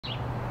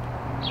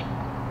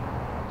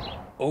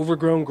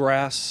Overgrown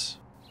grass,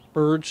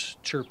 birds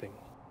chirping,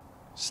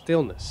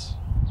 stillness.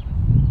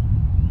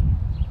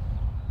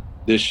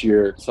 This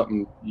year,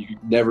 something you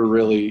could never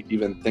really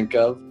even think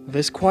of.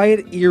 This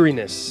quiet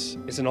eeriness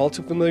is an all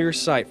too familiar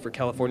sight for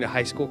California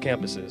high school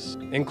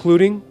campuses,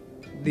 including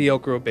the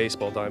Elk Grove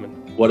baseball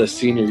diamond. What a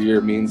senior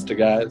year means to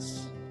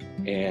guys,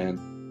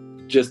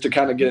 and just to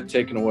kind of get it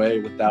taken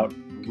away without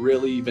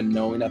really even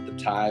knowing at the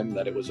time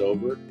that it was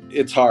over,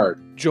 it's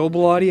hard. Joe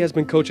Bellotti has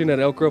been coaching at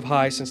Elk Grove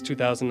High since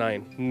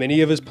 2009.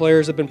 Many of his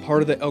players have been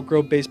part of the Elk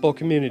Grove baseball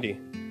community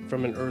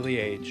from an early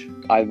age.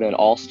 I've been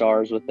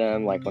all-stars with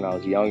them, like when I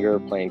was younger,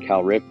 playing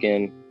Cal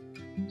Ripken.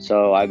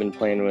 So I've been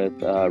playing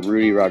with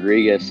Rudy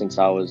Rodriguez since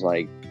I was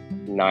like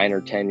 9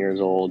 or 10 years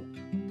old.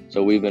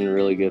 So we've been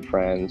really good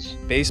friends.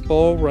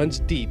 Baseball runs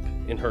deep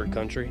in Herd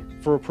Country.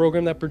 For a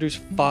program that produced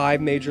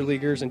 5 major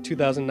leaguers in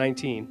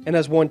 2019 and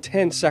has won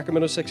 10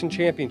 Sacramento Section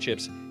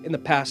championships in the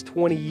past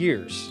 20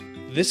 years,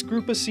 this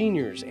group of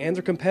seniors and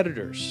their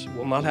competitors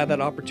will not have that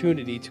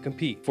opportunity to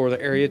compete for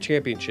the area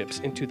championships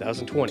in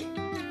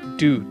 2020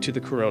 due to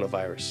the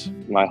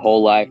coronavirus. My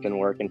whole life been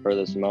working for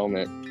this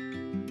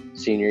moment,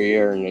 senior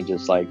year, and it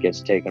just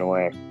gets taken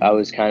away. I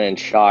was kind of in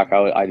shock.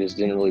 I just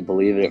didn't really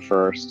believe it at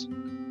first.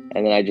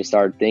 And then I just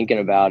started thinking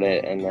about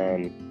it, and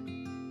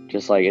then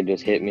it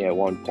just hit me at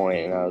one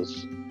point, and I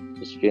was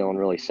just feeling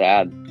really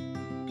sad.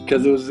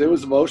 Because it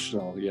was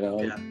emotional, you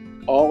know. Yeah.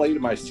 All 8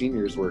 of my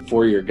seniors were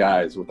 4-year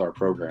guys with our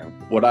program.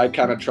 What I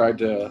kind of tried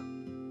to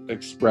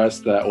express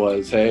that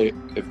was, hey,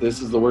 if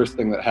this is the worst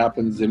thing that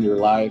happens in your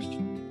life,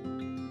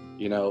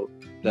 you know,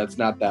 that's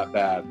not that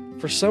bad.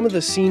 For some of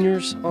the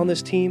seniors on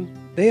this team,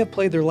 they have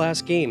played their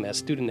last game as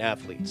student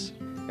athletes.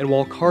 And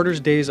while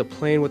Carter's days of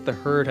playing with the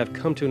Herd have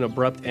come to an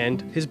abrupt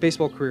end, his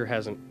baseball career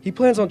hasn't. He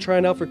plans on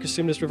trying out for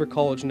Cosumnes River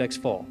College next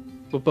fall.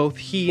 But both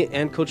he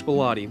and Coach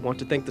Bellotti want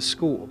to thank the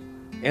school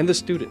and the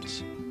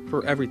students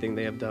for everything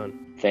they have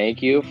done.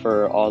 Thank you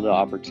for all the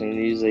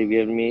opportunities they've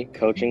given me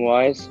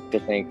coaching-wise. To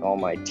thank all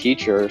my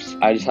teachers.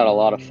 I just had a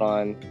lot of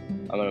fun.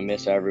 I'm going to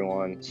miss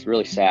everyone. It's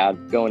really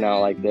sad going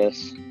out like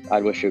this.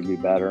 I wish it would be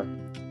better.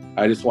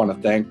 I just want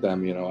to thank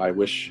them. You know, I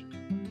wish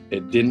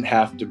it didn't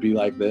have to be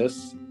like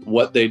this.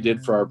 What they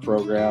did for our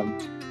program,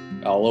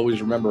 I'll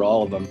always remember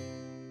all of them.